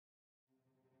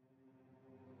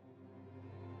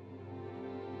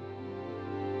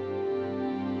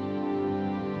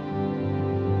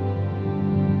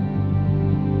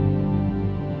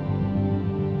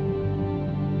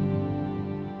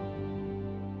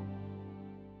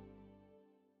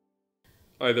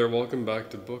Hi there, welcome back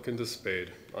to Book and to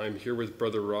Spade. I'm here with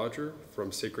Brother Roger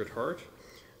from Sacred Heart,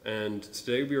 and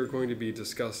today we are going to be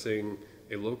discussing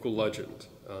a local legend,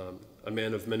 a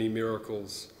man of many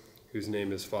miracles, whose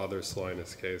name is Father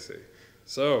Solanus Casey.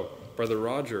 So, Brother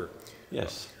Roger.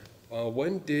 Yes.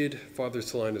 When did Father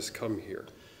Solanus come here?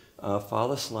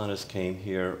 Father Solanus came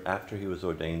here after he was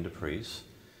ordained a priest,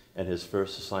 and his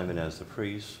first assignment as a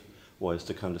priest was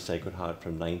to come to Sacred Heart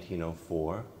from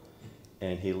 1904,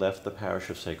 and he left the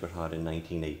parish of Sacred Heart in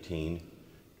 1918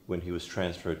 when he was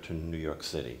transferred to New York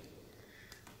City.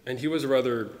 And he was a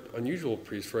rather unusual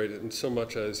priest, right, in so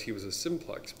much as he was a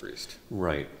simplex priest.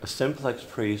 Right. A simplex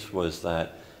priest was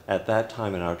that, at that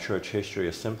time in our church history,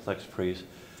 a simplex priest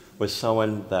was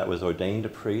someone that was ordained a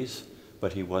priest,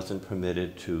 but he wasn't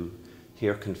permitted to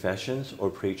hear confessions or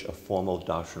preach a formal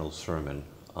doctrinal sermon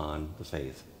on the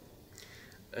faith.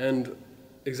 And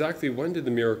exactly when did the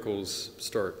miracles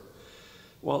start?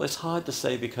 Well, it's hard to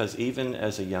say because even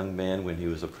as a young man, when he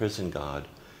was a prison guard,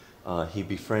 he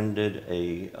befriended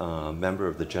a member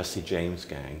of the Jesse James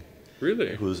gang.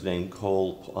 Really? Who was named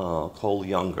Cole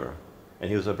Younger,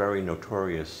 and he was a very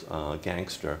notorious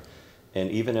gangster. And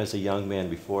even as a young man,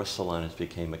 before Solanus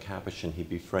became a Capuchin, he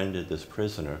befriended this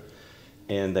prisoner,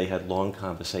 and they had long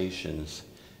conversations.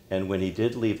 And when he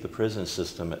did leave the prison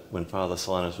system, when Father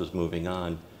Solanus was moving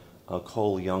on,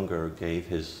 Cole Younger gave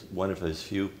one of his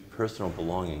few personal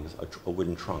belongings, a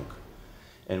wooden trunk.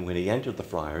 And when he entered the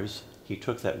friars, he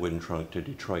took that wooden trunk to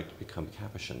Detroit to become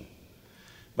Capuchin.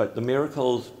 But the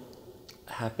miracles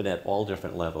happened at all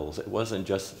different levels. It wasn't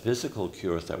just physical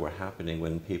cures that were happening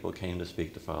when people came to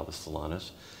speak to Father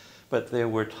Solanus, but there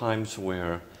were times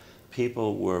where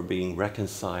people were being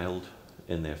reconciled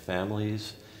in their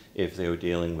families. If they were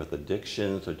dealing with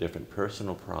addictions or different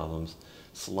personal problems,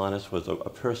 Solanus was a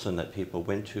person that people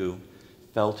went to,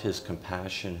 felt his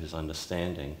compassion, his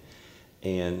understanding,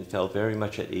 and felt very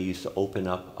much at ease to open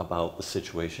up about the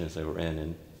situations they were in.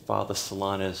 And Father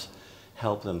Solanus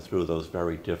helped them through those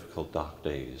very difficult, dark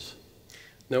days.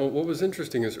 Now, what was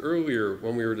interesting is earlier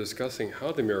when we were discussing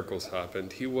how the miracles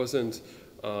happened, he wasn't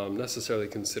necessarily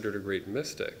considered a great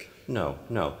mystic. No.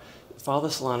 Father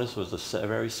Solanus was a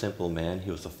very simple man.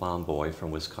 He was a farm boy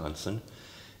from Wisconsin.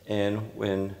 And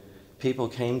when people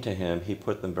came to him, he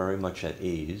put them very much at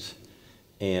ease.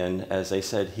 And as they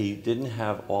said, he didn't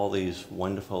have all these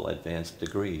wonderful advanced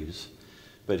degrees,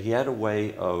 but he had a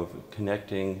way of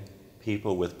connecting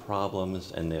people with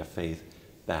problems and their faith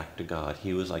back to God.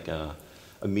 He was like a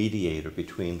mediator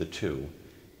between the two.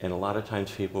 And a lot of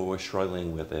times people were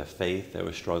struggling with their faith, they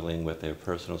were struggling with their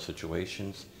personal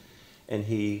situations, and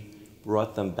he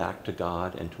brought them back to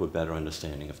God and to a better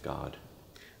understanding of God.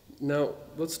 Now,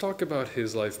 let's talk about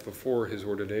his life before his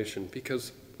ordination,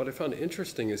 because what I found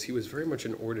interesting is he was very much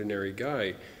an ordinary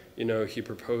guy. You know, he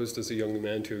proposed as a young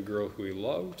man to a girl who he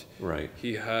loved. Right.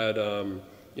 He had,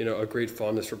 a great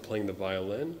fondness for playing the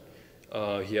violin.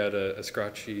 He had a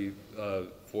scratchy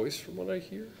voice, from what I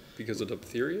hear, because of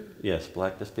diphtheria. Yes,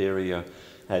 black diphtheria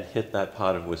had hit that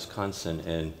part of Wisconsin,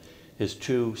 and his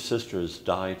two sisters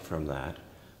died from that,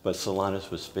 but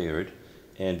Solanus was spared.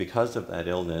 And because of that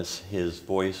illness, his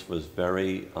voice was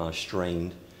very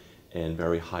strained and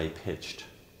very high-pitched.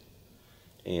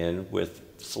 And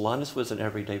Solanus was an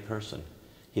everyday person.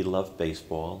 He loved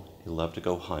baseball. He loved to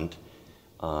go hunt.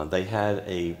 They had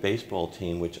a baseball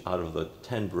team, which out of the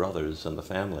 10 brothers in the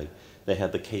family, they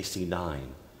had the KC-9,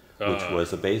 which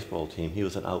was a baseball team. He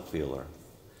was an outfielder.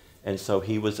 And so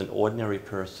he was an ordinary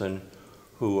person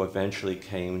who eventually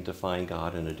came to find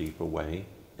God in a deeper way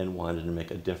and wanted to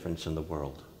make a difference in the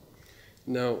world.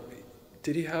 Now,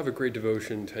 did he have a great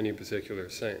devotion to any particular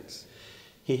saints?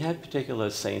 He had particular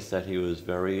saints that he was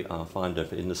very fond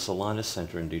of. In the Solanus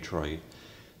Center in Detroit,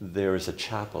 there is a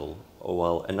chapel,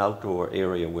 an outdoor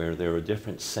area where there are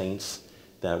different saints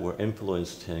that were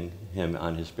influencing him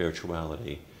on his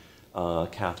spirituality.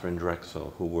 Catherine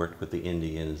Drexel, who worked with the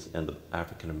Indians and the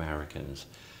African Americans,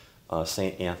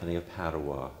 St. Anthony of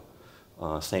Padua,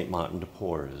 St. Martin de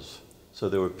Porres. So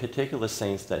there were particular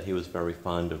saints that he was very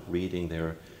fond of reading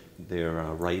their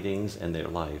writings and their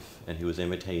life, and he was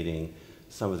imitating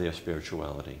some of their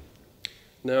spirituality.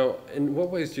 Now, in what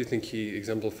ways do you think he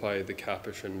exemplified the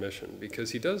Capuchin mission?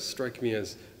 Because he does strike me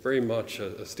as very much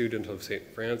a student of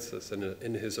St. Francis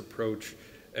in his approach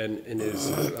and in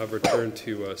his return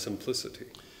to simplicity.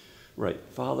 Right.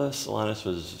 Father Solanus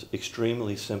was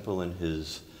extremely simple in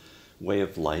his way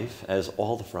of life, as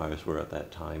all the friars were at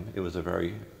that time. It was a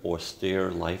very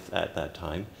austere life at that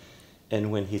time.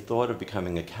 And when he thought of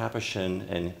becoming a Capuchin,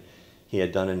 and he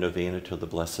had done a novena to the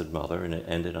Blessed Mother, and it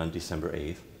ended on December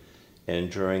 8th,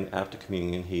 And after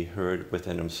communion, he heard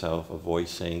within himself a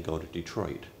voice saying, "Go to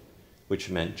Detroit," which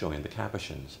meant join the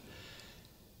Capuchins.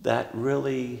 That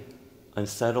really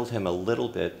unsettled him a little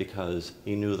bit because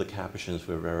he knew the Capuchins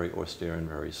were very austere and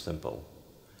very simple.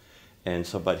 And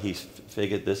so, but he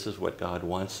figured, this is what God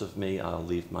wants of me. I'll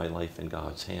leave my life in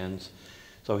God's hands.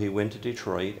 So he went to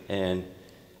Detroit, and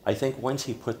I think once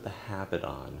he put the habit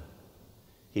on,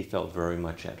 he felt very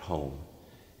much at home.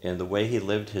 And the way he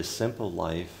lived his simple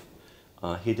life,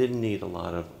 he didn't need a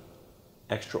lot of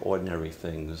extraordinary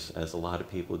things as a lot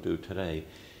of people do today.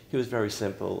 He was very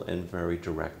simple and very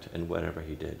direct in whatever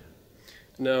he did.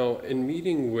 Now, in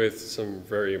meeting with some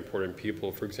very important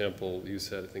people, for example, you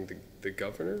said, I think, the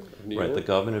governor of New York? Right, the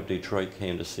governor of Detroit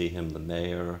came to see him, the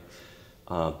mayor,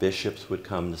 bishops would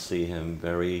come to see him,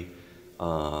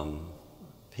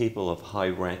 people of high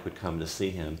rank would come to see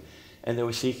him, and they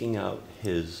were seeking out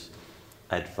his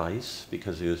advice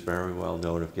because he was very well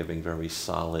known of giving very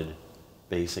solid,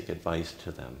 basic advice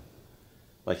to them.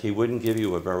 Like, he wouldn't give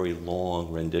you a very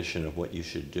long rendition of what you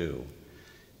should do.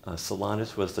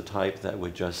 Solanus was the type that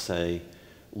would just say,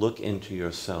 look into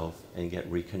yourself and get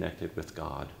reconnected with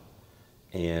God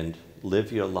and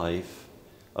live your life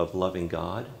of loving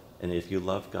God. And if you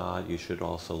love God, you should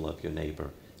also love your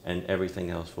neighbor, and everything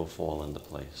else will fall into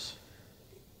place.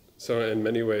 So in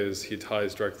many ways, he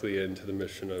ties directly into the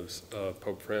mission of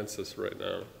Pope Francis right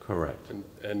now. Correct.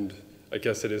 And I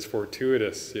guess it is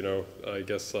fortuitous, you know, I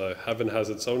guess heaven has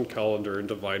its own calendar and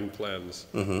divine plans.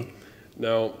 Mm-hmm.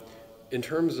 Now, in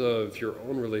terms of your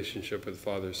own relationship with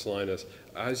Father Solanus,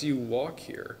 as you walk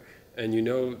here, and you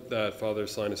know that Father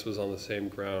Solanus was on the same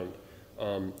ground,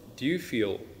 do you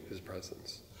feel his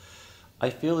presence? I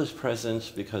feel his presence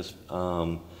because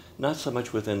not so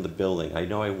much within the building. I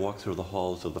know I walked through the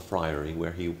halls of the friary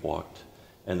where he walked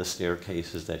and the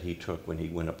staircases that he took when he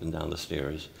went up and down the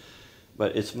stairs.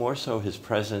 But it's more so his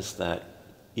presence that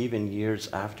even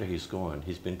years after he's gone,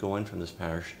 he's been gone from this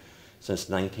parish since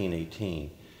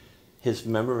 1918, his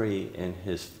memory and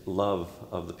his love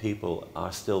of the people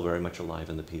are still very much alive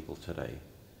in the people today.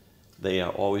 They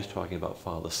are always talking about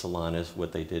Father Solanus,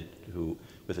 what they did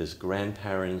with his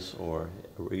grandparents, or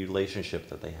a relationship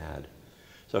that they had.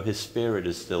 So his spirit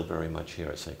is still very much here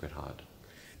at Sacred Heart.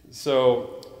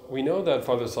 So we know that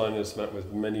Father Solanus met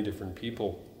with many different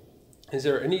people. Is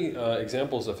there any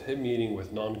examples of him meeting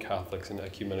with non-Catholics in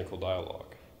ecumenical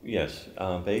dialogue? Yes,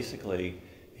 basically,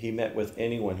 he met with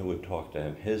anyone who would talk to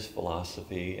him. His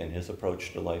philosophy and his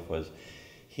approach to life was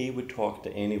he would talk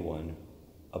to anyone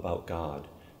about God.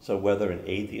 So whether an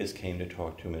atheist came to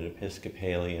talk to him, an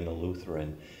Episcopalian, a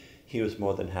Lutheran, he was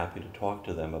more than happy to talk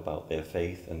to them about their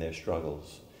faith and their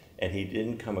struggles. And he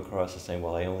didn't come across as saying,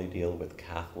 well, I only deal with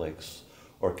Catholics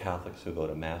or Catholics who go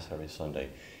to Mass every Sunday.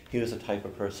 He was the type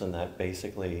of person that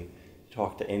basically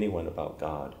talked to anyone about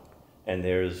God. And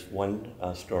there's one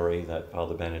story that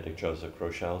Father Benedict Joseph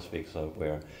Rochelle speaks of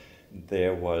where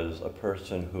there was a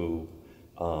person who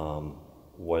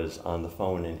was on the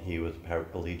phone and he was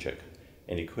paraplegic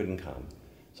and he couldn't come.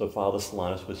 So Father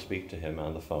Solanus would speak to him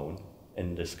on the phone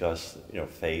and discuss,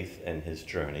 faith and his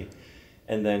journey.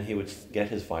 And then he would get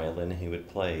his violin and he would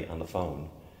play on the phone.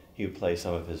 He would play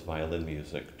some of his violin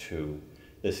music to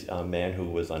this man who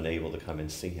was unable to come and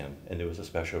see him, and there was a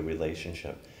special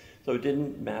relationship. So it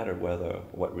didn't matter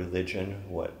what religion,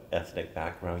 what ethnic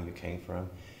background you came from.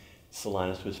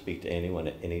 Solanus would speak to anyone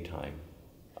at any time,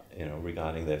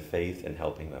 regarding their faith and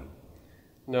helping them.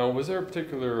 Now, was there a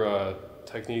particular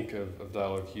technique of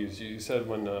dialogue used? You said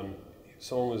when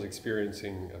someone was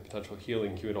experiencing a potential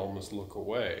healing, he would almost look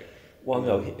away. Well,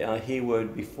 no, he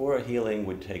would, before a healing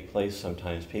would take place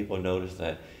sometimes, people noticed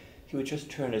that he would just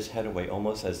turn his head away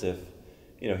almost as if,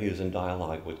 he was in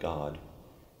dialogue with God.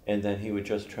 And then he would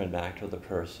just turn back to the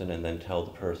person and then tell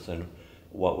the person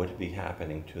what would be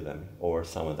happening to them or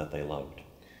someone that they loved.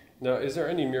 Now, is there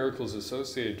any miracles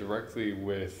associated directly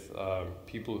with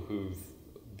people who've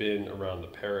been around the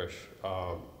parish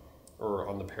or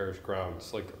on the parish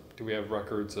grounds? Like, do we have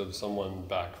records of someone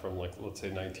back from, let's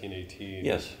say, 1918?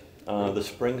 Yes. The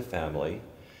Spring family,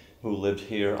 who lived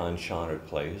here on Shonard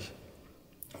Place,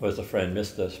 was a friend,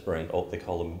 Mr. Spring. They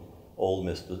call him Old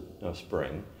Mr.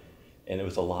 Spring. And it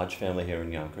was a lodge family here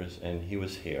in Yonkers, and he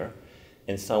was here.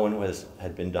 And someone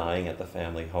had been dying at the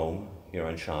family home here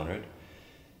on Shonard.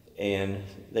 And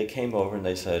they came over and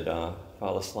they said,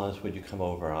 Father Solanus, would you come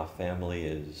over? Our family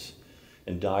is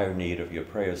in dire need of your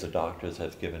prayers. The doctors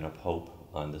have given up hope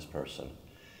on this person.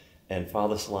 And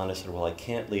Father Solanus said, well, I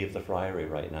can't leave the friary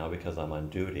right now because I'm on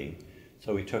duty.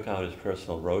 So he took out his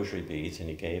personal rosary beads and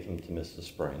he gave them to Mr.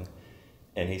 Spring.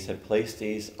 And he said, place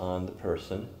these on the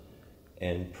person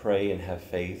and pray and have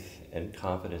faith and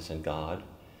confidence in God.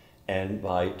 And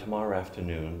by tomorrow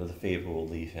afternoon, the fever will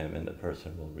leave him and the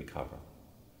person will recover.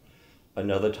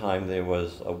 Another time there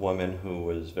was a woman who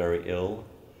was very ill,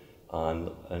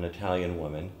 an Italian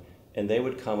woman, and they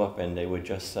would come up and they would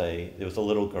just say, there was a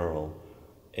little girl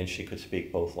and she could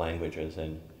speak both languages,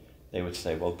 and they would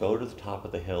say, well, go to the top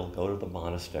of the hill, go to the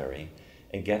monastery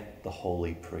and get the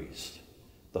holy priest.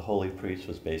 The holy priest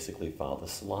was basically Father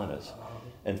Solanus.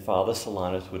 And Father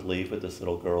Solanus would leave with this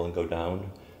little girl and go down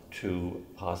to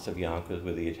parts of Yonkers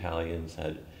where the Italians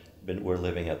were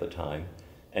living at the time,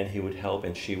 and he would help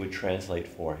and she would translate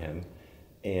for him,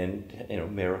 and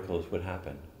miracles would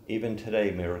happen. Even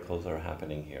today, miracles are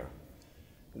happening here.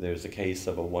 There's a case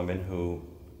of a woman who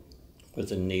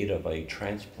was in need of a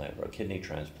transplant, or a kidney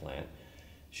transplant.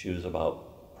 She was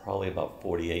probably about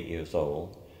 48 years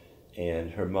old,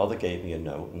 and her mother gave me a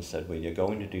note and said, when you're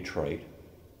going to Detroit,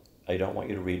 I don't want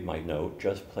you to read my note,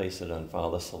 just place it on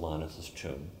Father Solanus'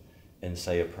 tomb and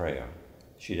say a prayer.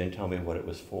 She didn't tell me what it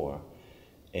was for.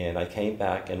 And I came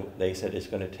back and they said it's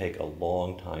going to take a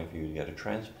long time for you to get a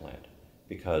transplant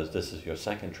because this is your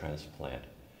second transplant.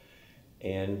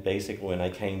 And basically when I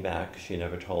came back, she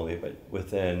never told me, but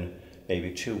within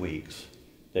maybe 2 weeks,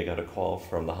 they got a call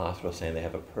from the hospital saying they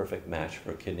have a perfect match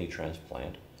for a kidney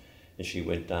transplant. And she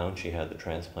went down, she had the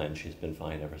transplant, and she's been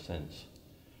fine ever since.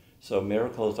 So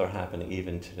miracles are happening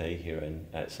even today here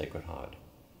at Sacred Heart.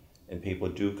 And people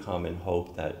do come and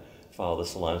hope that Father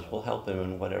Solanus will help them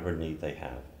in whatever need they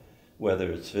have.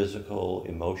 Whether it's physical,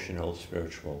 emotional,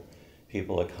 spiritual,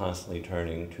 people are constantly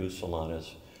turning to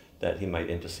Solanus that he might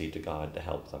intercede to God to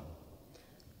help them.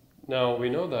 Now, we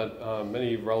know that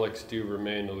many relics do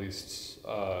remain, at least,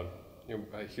 I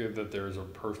hear that there's a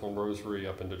personal rosary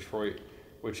up in Detroit,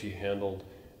 which he handled.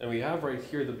 And we have right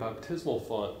here the baptismal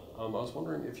font. I was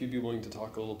wondering if you'd be willing to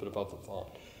talk a little bit about the font.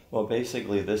 Well,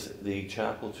 basically, the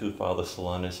chapel to Father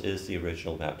Solanus is the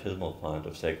original baptismal font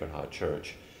of Sacred Heart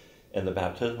Church. And the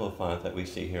baptismal font that we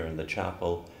see here in the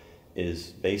chapel is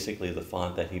basically the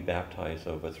font that he baptized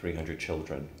over 300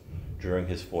 children during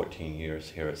his 14 years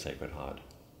here at Sacred Heart.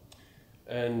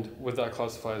 And would that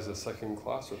classify as a second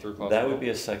class or third class? That would be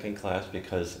a second class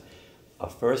because a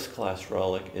first class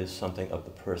relic is something of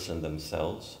the person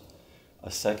themselves.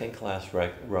 A second class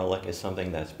relic is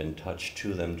something that's been touched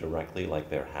to them directly, like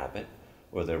their habit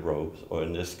or their robes, or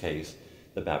in this case,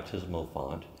 the baptismal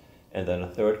font. And then a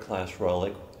third class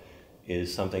relic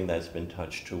is something that's been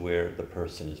touched to where the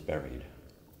person is buried.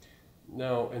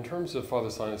 Now, in terms of Father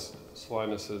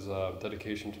Solanus's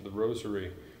dedication to the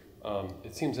rosary,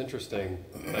 it seems interesting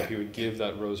that he would give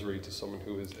that rosary to someone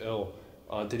who is ill.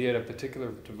 Did he have a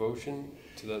particular devotion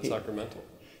to that sacramental?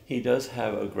 He does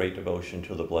have a great devotion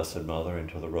to the Blessed Mother and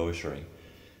to the rosary.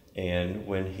 And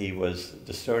when he was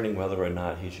discerning whether or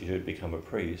not he should become a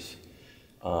priest,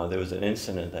 there was an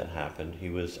incident that happened. He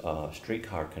was a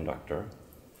streetcar conductor,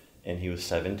 and he was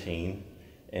 17,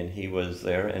 and he was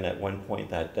there, and at one point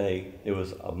that day, there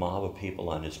was a mob of people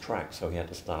on his track, so he had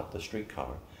to stop the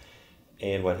streetcar.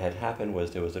 And what had happened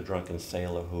was there was a drunken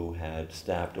sailor who had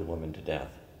stabbed a woman to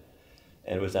death.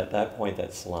 And it was at that point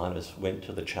that Solanus went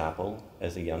to the chapel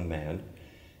as a young man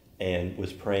and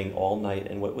was praying all night.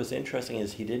 And what was interesting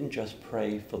is he didn't just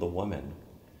pray for the woman,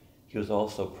 he was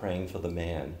also praying for the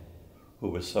man who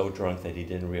was so drunk that he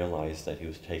didn't realize that he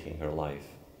was taking her life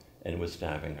and was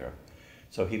stabbing her.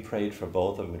 So he prayed for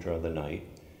both of them during the night.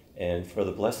 And for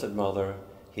the Blessed Mother,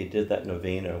 he did that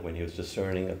novena when he was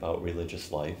discerning about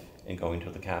religious life and going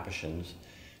to the Capuchins.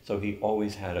 So he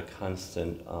always had a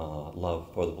constant love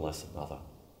for the Blessed Mother.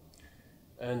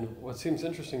 And what seems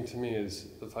interesting to me is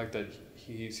the fact that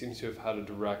he seems to have had a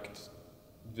direct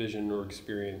vision or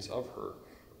experience of her.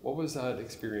 What was that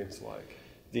experience like?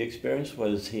 The experience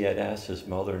was he had asked his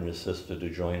mother and his sister to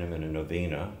join him in a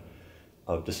novena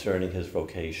of discerning his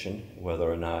vocation, whether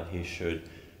or not he should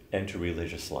enter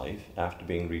religious life after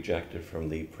being rejected from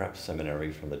the prep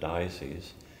seminary from the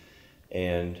diocese.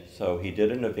 And so he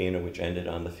did a novena which ended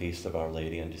on the Feast of Our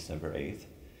Lady on December 8th.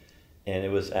 And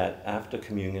it was after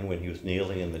communion when he was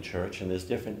kneeling in the church, and there's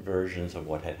different versions of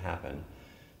what had happened.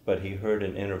 But he heard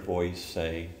an inner voice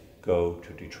say, "Go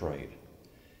to Detroit."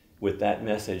 With that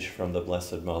message from the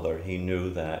Blessed Mother, he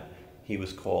knew that he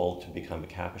was called to become a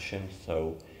Capuchin.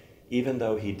 So even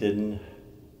though he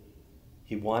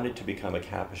wanted to become a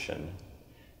Capuchin,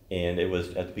 and it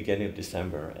was at the beginning of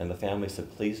December, and the family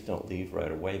said, please don't leave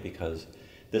right away because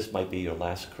this might be your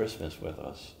last Christmas with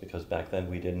us, because back then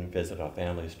we didn't visit our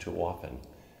families too often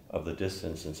of the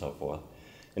distance and so forth.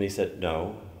 And he said,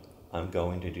 no, I'm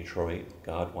going to Detroit.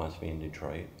 God wants me in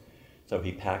Detroit. So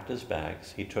he packed his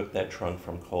bags. He took that trunk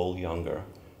from Cole Younger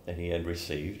that he had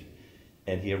received,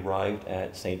 and he arrived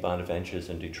at St. Bonaventure's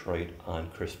in Detroit on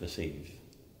Christmas Eve.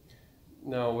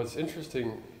 Now, what's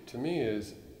interesting to me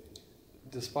is,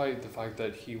 despite the fact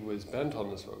that he was bent on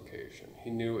this vocation,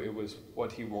 he knew it was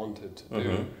what he wanted to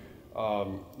do.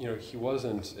 He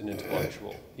wasn't an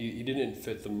intellectual. He didn't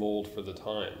fit the mold for the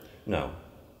time. No,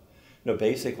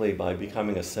 basically by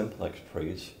becoming a simplex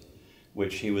priest,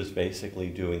 which he was basically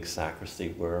doing sacristy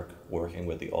work, working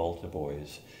with the altar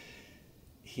boys,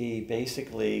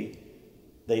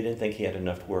 they didn't think he had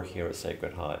enough work here at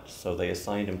Sacred Heart, so they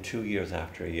assigned him 2 years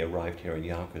after he arrived here in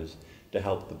Yonkers to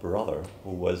help the brother, who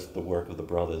was the work of the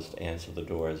brothers, to answer the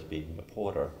doors, being a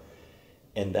porter.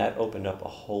 And that opened up a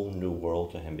whole new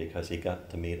world to him, because he got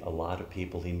to meet a lot of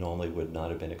people he normally would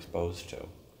not have been exposed to.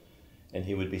 And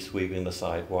he would be sweeping the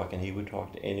sidewalk, and he would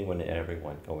talk to anyone and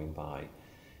everyone going by.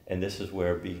 And this is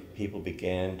where people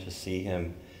began to see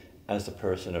him as a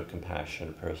person of compassion,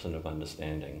 a person of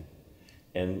understanding.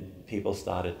 And people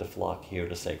started to flock here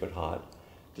to Sacred Heart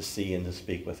to see and to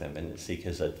speak with him and seek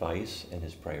his advice and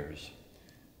his prayers.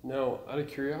 Now, out of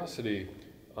curiosity,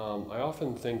 I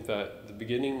often think that the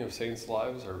beginning of saints'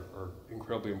 lives are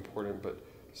incredibly important, but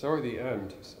so are the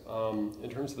ends. In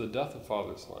terms of the death of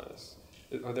Father Solanus,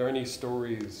 are there any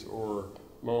stories or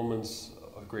moments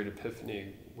of great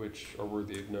epiphany which are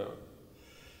worthy of note?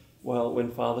 Well, when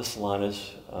Father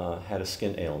Solanus had a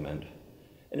skin ailment,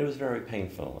 and it was very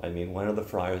painful. I mean, one of the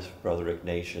friars, Brother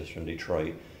Ignatius from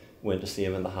Detroit, went to see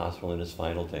him in the hospital in his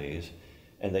final days,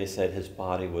 and they said his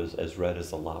body was as red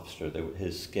as a lobster.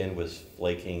 His skin was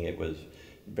flaking. It was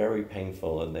very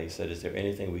painful, and they said, "Is there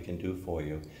anything we can do for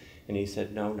you?" And he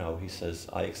said, no. He says,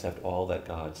 "I accept all that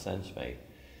God sends me."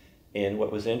 And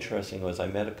what was interesting was I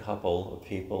met a couple of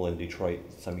people in Detroit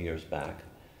some years back,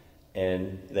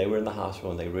 and they were in the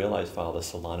hospital, and they realized Father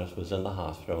Solanus was in the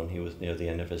hospital, and he was near the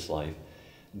end of his life.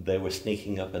 They were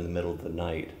sneaking up in the middle of the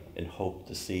night in hope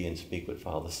to see and speak with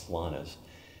Father Solanus.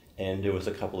 And there was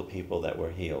a couple of people that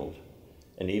were healed.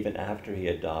 And even after he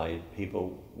had died,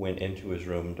 people went into his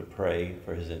room to pray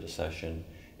for his intercession,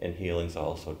 and healings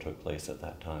also took place at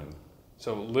that time.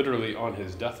 So literally on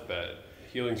his deathbed,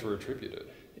 healings were attributed.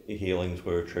 Healings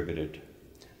were attributed.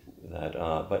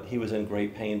 But he was in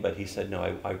great pain, but he said,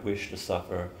 "No, I wish to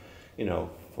suffer,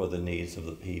 for the needs of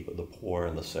the people, the poor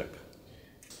and the sick."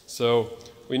 So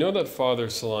we know that Father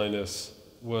Solanus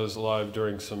was alive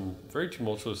during some very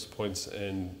tumultuous points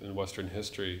in Western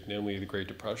history, namely the Great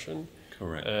Depression.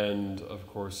 Correct. And, of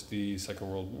course, the Second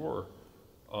World War.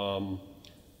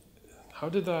 How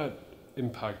did that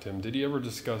impact him? Did he ever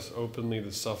discuss openly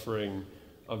the suffering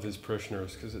of his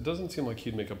parishioners? Because it doesn't seem like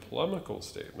he'd make a polemical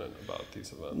statement about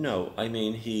these events. No, I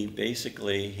mean, he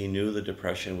knew the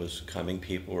Depression was coming.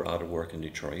 People were out of work in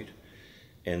Detroit.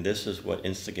 And this is what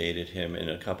instigated him and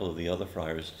a couple of the other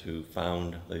friars to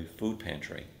found the food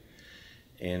pantry.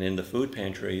 And in the food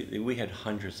pantry, we had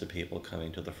hundreds of people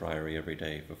coming to the friary every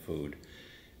day for food.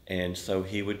 And so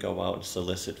he would go out and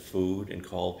solicit food and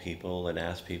call people and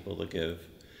ask people to give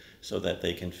so that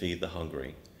they can feed the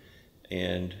hungry.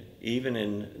 And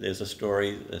there's a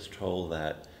story that's told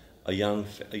that a young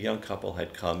couple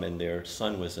had come, and their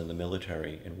son was in the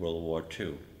military in World War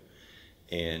II.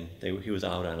 And he was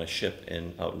out on a ship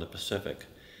out in the Pacific.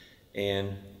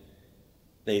 And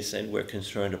they said, "We're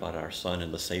concerned about our son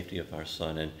and the safety of our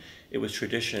son." And it was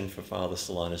tradition for Father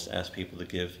Solanus to ask people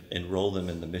to enroll them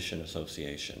in the mission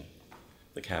association,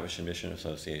 the Capuchin Mission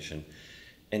Association.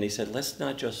 And he said, "Let's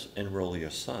not just enroll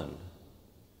your son.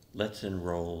 Let's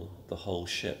enroll the whole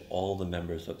ship, all the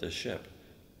members of the ship."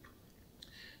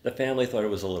 The family thought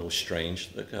it was a little strange.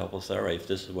 The couple said, "All right, if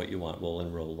this is what you want, we'll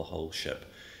enroll the whole ship,"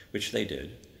 which they did.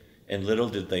 And little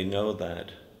did they know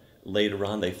that later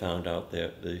on they found out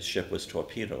that the ship was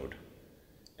torpedoed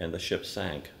and the ship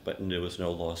sank, but there was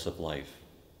no loss of life.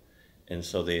 And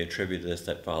so they attributed this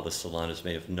that Father Solanus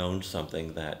may have known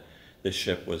something, that the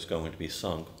ship was going to be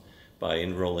sunk. By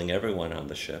enrolling everyone on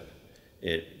the ship,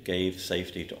 it gave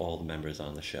safety to all the members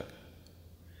on the ship.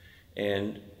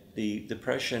 And the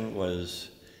Depression was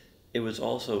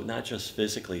also not just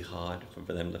physically hard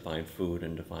for them to find food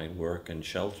and to find work and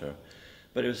shelter,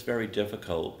 but it was very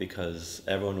difficult because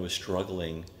everyone was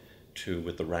struggling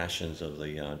with the rations of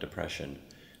the Depression.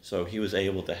 So he was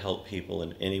able to help people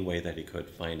in any way that he could,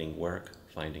 finding work,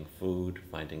 finding food,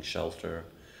 finding shelter.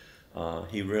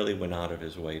 He really went out of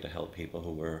his way to help people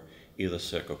who were either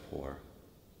sick or poor.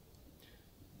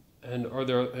 And are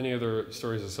there any other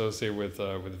stories associated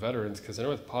with veterans? Because I know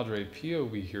with Padre Pio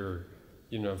we hear,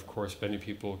 of course, many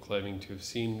people claiming to have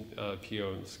seen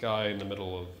Pio in the sky in the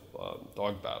middle of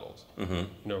dog battles,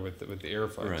 with the air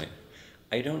fights. Right.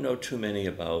 I don't know too many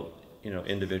about,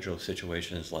 individual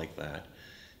situations like that.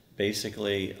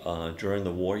 basically, during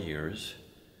the war years,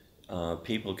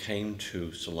 people came to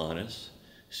Solanus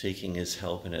seeking his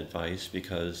help and advice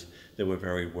because they were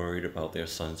very worried about their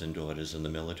sons and daughters in the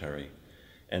military.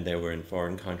 And they were in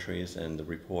foreign countries, and the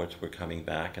reports were coming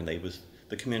back, and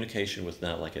the communication was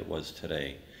not like it was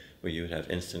today, where you would have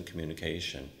instant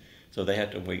communication. So they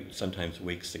had to wait sometimes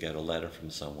weeks to get a letter from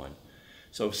someone.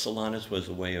 So Solanus was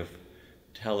a way of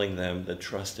telling them to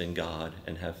trust in God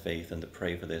and have faith and to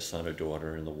pray for their son or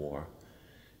daughter in the war.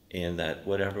 And that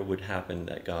whatever would happen,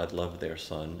 that God loved their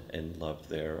son and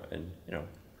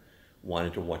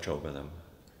wanted to watch over them.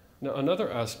 Now, another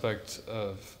aspect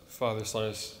of Father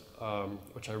Solanus,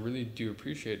 which I really do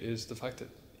appreciate, is the fact that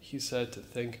he said to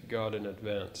thank God in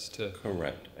advance.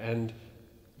 Correct. And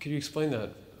could you explain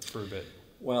that for a bit?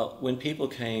 Well, when people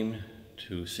came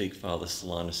to seek Father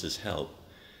Solanus' help,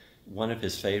 one of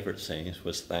his favorite sayings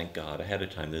was thank God ahead of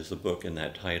time. There's a book in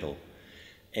that title.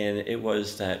 And it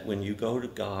was that when you go to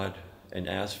God and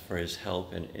ask for his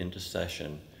help and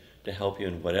intercession to help you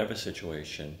in whatever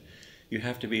situation, you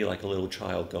have to be like a little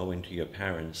child going to your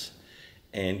parents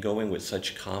and going with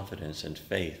such confidence and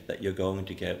faith that you're going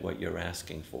to get what you're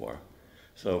asking for.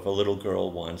 So if a little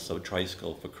girl wants a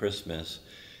tricycle for Christmas,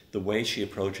 the way she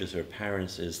approaches her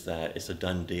parents is that it's a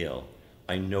done deal.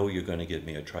 I know you're going to give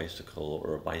me a tricycle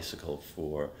or a bicycle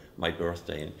for my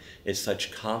birthday. And it's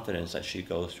such confidence that she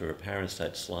goes to her parents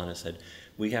that Solanus said,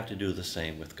 we have to do the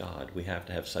same with God. We have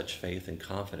to have such faith and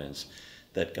confidence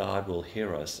that God will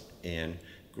hear us and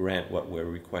grant what we're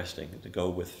requesting, to go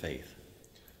with faith.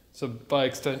 So by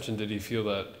extension, did he feel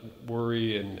that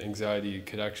worry and anxiety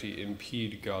could actually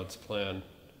impede God's plan?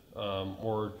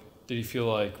 Or did he feel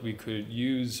like we could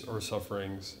use our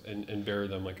sufferings and bear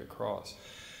them like a cross?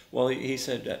 Well, he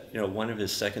said that, one of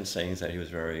his second sayings that he was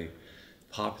very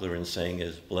popular in saying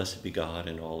is, blessed be God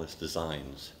in all his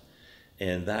designs.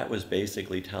 And that was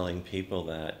basically telling people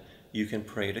that you can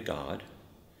pray to God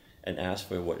and ask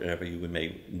for whatever you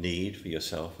may need for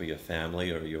yourself or your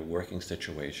family or your working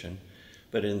situation.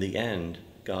 But in the end,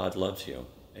 God loves you.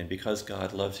 And because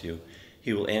God loves you,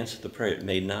 he will answer the prayer. It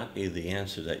may not be the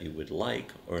answer that you would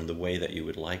like or in the way that you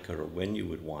would like it or when you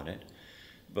would want it,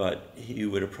 but you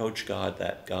would approach God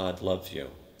that God loves you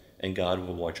and God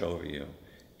will watch over you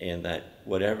and that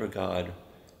whatever God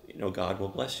will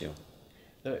bless you.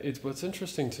 Now, what's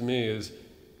interesting to me is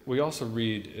we also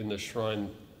read in the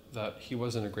shrine that he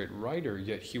wasn't a great writer,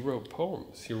 yet he wrote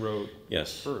poems. He wrote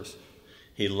verse.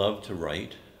 He loved to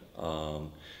write.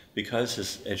 Because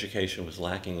his education was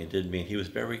lacking, it did mean he was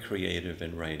very creative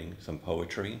in writing some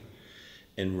poetry,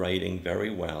 in writing very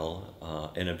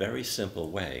well, in a very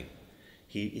simple way.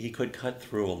 He could cut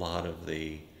through a lot of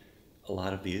the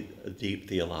deep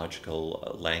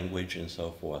theological language and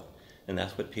so forth, and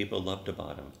that's what people loved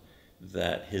about him.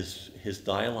 That his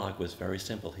dialogue was very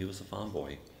simple. He was a farm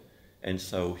boy, and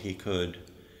so he could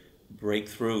break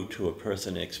through to a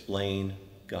person and explain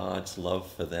God's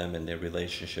love for them and their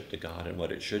relationship to God and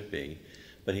what it should be,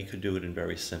 but he could do it in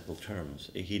very simple terms.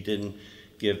 He didn't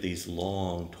give these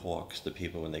long talks to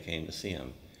people when they came to see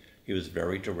him. He was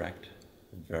very direct,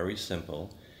 very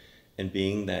simple, and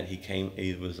being that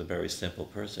he was a very simple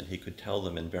person, he could tell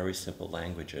them in very simple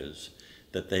languages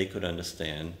that they could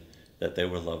understand that they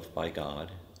were loved by God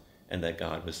and that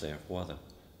God was there for them.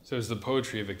 So it's the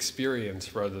poetry of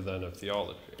experience rather than of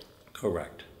theology.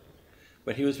 Correct.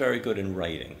 But he was very good in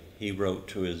writing. He wrote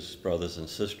to his brothers and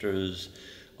sisters.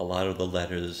 A lot of the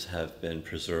letters have been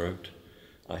preserved.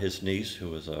 His niece, who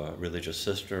was a religious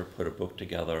sister, put a book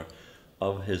together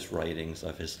of his writings,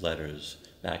 of his letters,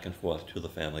 back and forth to the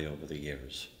family over the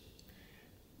years.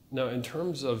 Now, in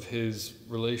terms of his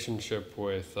relationship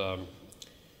with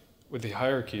the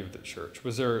hierarchy of the church,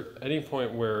 was there any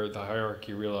point where the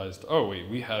hierarchy realized, oh wait,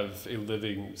 we have a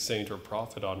living saint or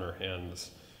prophet on our hands,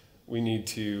 we need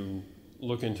to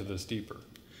look into this deeper?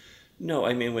 No,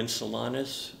 I mean, when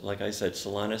Solanus, like I said,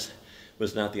 Solanus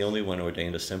was not the only one who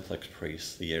ordained a simplex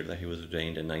priest the year that he was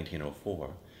ordained in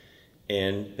 1904.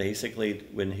 And basically,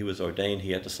 when he was ordained,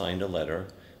 he had to sign a letter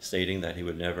stating that he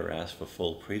would never ask for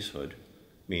full priesthood,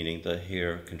 meaning to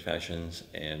hear confessions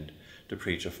and to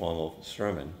preach a formal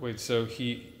sermon. Wait, so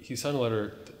he signed a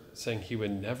letter saying he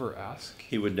would never ask?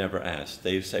 He would never ask.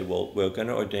 They say, well, we're going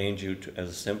to ordain you as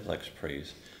a simplex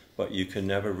priest, but you can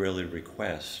never really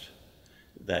request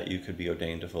that you could be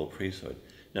ordained to full priesthood.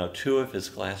 Now, 2 of his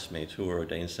classmates who were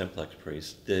ordained simplex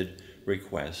priests did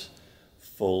request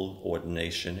full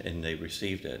ordination, and they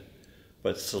received it.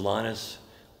 But Solanus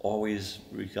always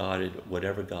regarded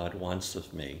whatever God wants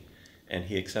of me, and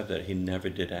he accepted it. He never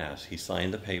did ask. He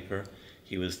signed the paper.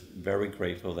 He was very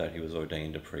grateful that he was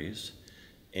ordained a priest,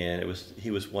 And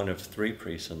he was one of 3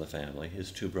 priests in the family.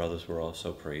 His 2 brothers were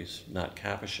also priests, not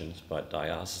Capuchins, but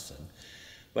diocesan.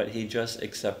 But he just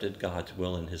accepted God's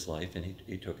will in his life, and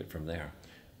he took it from there.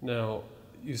 Now,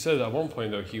 you said at one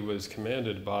point, though, he was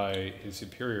commanded by his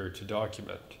superior to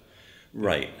document.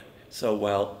 Right. So,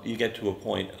 well, you get to a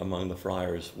point among the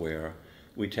friars where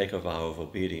we take a vow of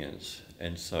obedience.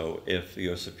 And so if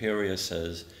your superior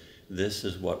says, this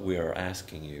is what we are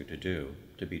asking you to do,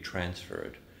 to be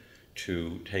transferred,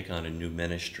 to take on a new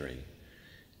ministry,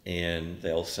 and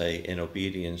they'll say, in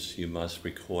obedience, you must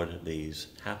record these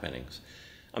happenings.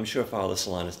 I'm sure Father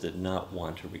Solanus did not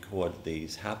want to record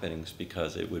these happenings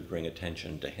because it would bring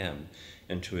attention to him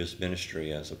and to his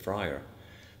ministry as a friar.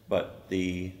 But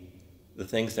the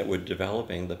things that were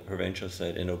developing, the provincial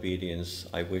said, in obedience,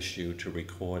 I wish you to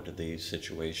record these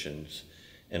situations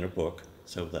in a book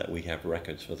so that we have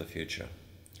records for the future.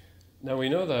 Now we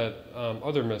know that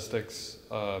other mystics,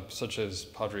 such as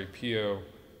Padre Pio,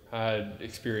 had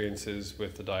experiences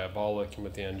with the diabolic and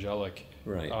with the angelic.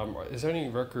 Right. Is there any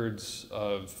records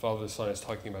of Father Solanus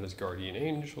talking about his guardian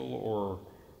angel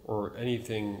or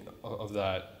anything of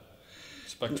that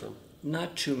spectrum?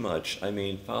 Not too much. I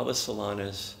mean, Father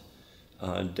Solanus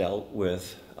dealt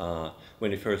with,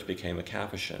 when he first became a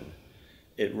Capuchin,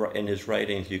 in his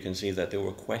writings you can see that there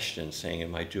were questions saying,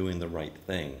 am I doing the right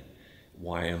thing?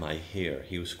 Why am I here?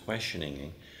 He was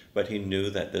questioning, but he knew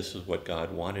that this is what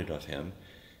God wanted of him.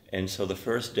 And so the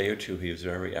first day or 2 he was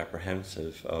very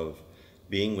apprehensive of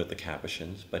being with the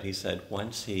Capuchins, but he said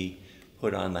once he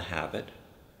put on the habit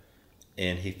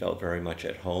and he felt very much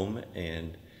at home.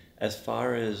 And as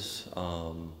far as,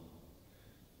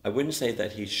 I wouldn't say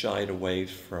that he shied away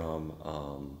from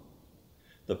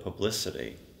the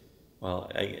publicity.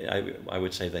 Well, I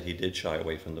would say that he did shy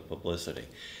away from the publicity.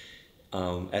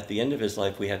 At the end of his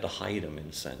life, we had to hide him in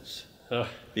a sense,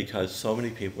 because so many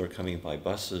people were coming by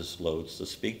buses loads to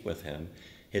speak with him.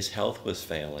 His health was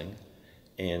failing,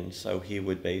 and so he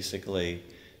would basically,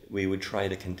 we would try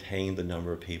to contain the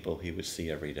number of people he would see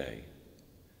every day.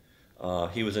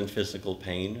 He was in physical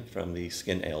pain from the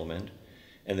skin ailment,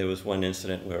 and there was one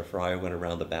incident where a friar went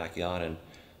around the backyard and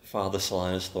Father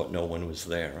Solanus thought no one was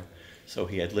there. So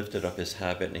he had lifted up his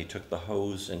habit and he took the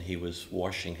hose and he was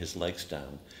washing his legs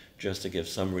down just to give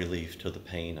some relief to the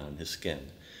pain on his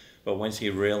skin. But once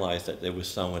he realized that there was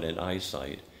someone in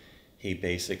eyesight, he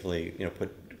basically,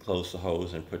 closed the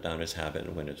hose and put down his habit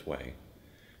and went his way.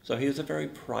 So he was a very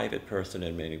private person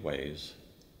in many ways.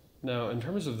 Now, in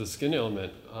terms of the skin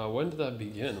ailment, when did that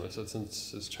begin? Was it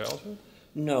since his childhood?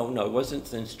 No, it wasn't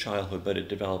since childhood, but it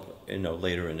developed,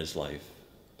 later in his life.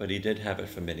 But he did have it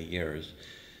for many years.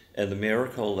 And the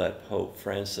miracle that Pope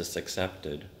Francis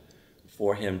accepted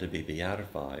for him to be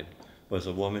beatified was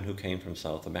a woman who came from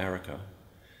South America.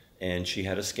 And she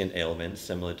had a skin ailment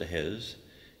similar to his.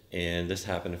 And this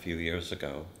happened a few years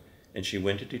ago. And she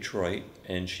went to Detroit,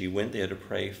 and she went there to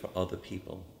pray for other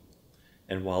people.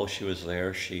 And while she was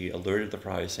there, she alerted the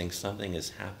friars saying, something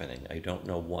is happening. I don't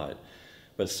know what,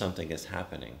 but something is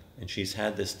happening. And she's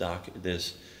had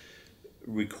this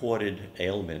recorded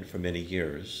ailment for many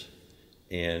years.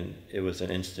 And it was an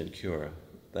instant cure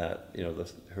that,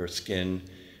 her skin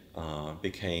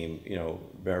became,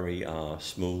 very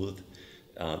smooth.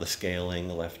 The scaling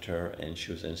left her and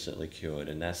she was instantly cured.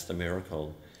 And that's the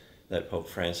miracle that Pope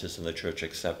Francis and the Church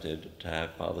accepted, to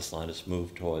have Father Solanus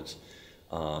move towards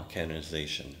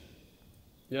canonization.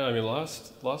 Yeah, I mean,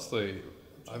 lastly,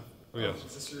 yes.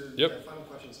 Is this your final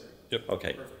question, sir? Yep.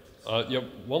 Okay. Yep.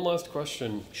 One last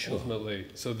question. Sure. Ultimately,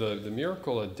 so the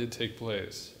miracle that did take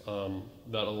place,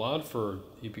 that allowed for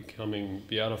he becoming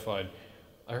beatified,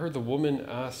 I heard the woman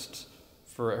asked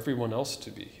for everyone else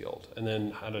to be healed, and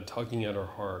then had a tugging at her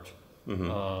heart,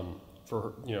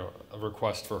 for a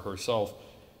request for herself.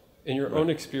 In your own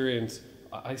experience,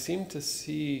 I seem to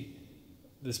see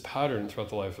this pattern throughout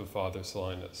the life of Father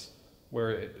Solanus, where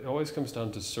it always comes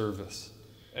down to service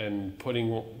and putting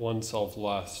oneself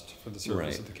last for the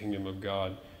service of the kingdom of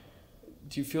God.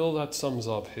 Do you feel that sums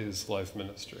up his life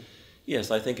ministry? Yes,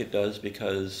 I think it does,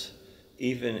 because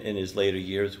even in his later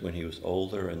years when he was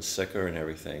older and sicker and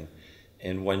everything,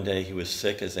 and one day he was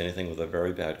sick as anything with a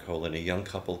very bad cold, and a young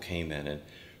couple came in, and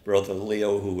Brother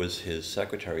Leo, who was his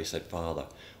secretary, said, Father,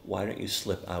 why don't you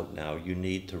slip out now? You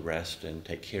need to rest and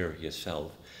take care of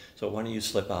yourself. So why don't you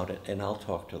slip out and I'll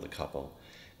talk to the couple.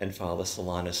 And Father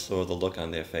Solanus saw the look on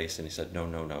their face and he said,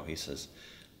 no. He says,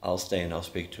 I'll stay and I'll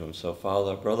speak to him. So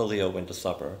Brother Leo went to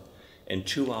supper, and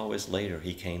 2 hours later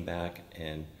he came back,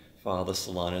 and Father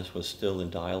Solanus was still in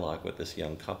dialogue with this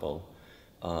young couple,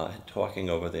 talking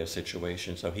over their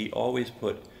situation. So he always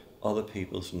put other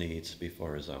people's needs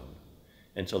before his own.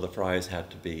 And so the friars had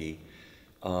to be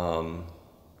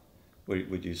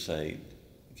would you say,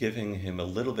 giving him a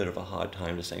little bit of a hard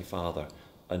time to saying, Father,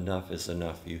 enough is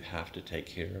enough, you have to take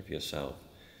care of yourself.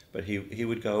 But he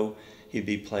would go, he'd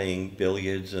be playing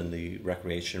billiards in the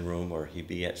recreation room, or he'd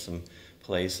be at some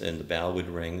place and the bell would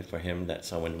ring for him that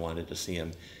someone wanted to see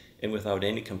him. And without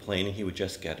any complaining, he would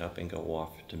just get up and go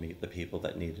off to meet the people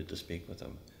that needed to speak with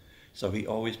him. So he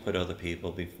always put other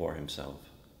people before himself.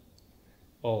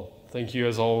 Well, thank you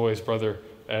as always, brother.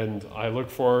 And I look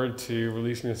forward to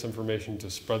releasing this information to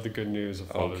spread the good news of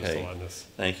Father Solanus.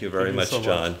 Thank you very much, so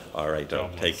John. much. All right,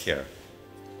 God take bless. care.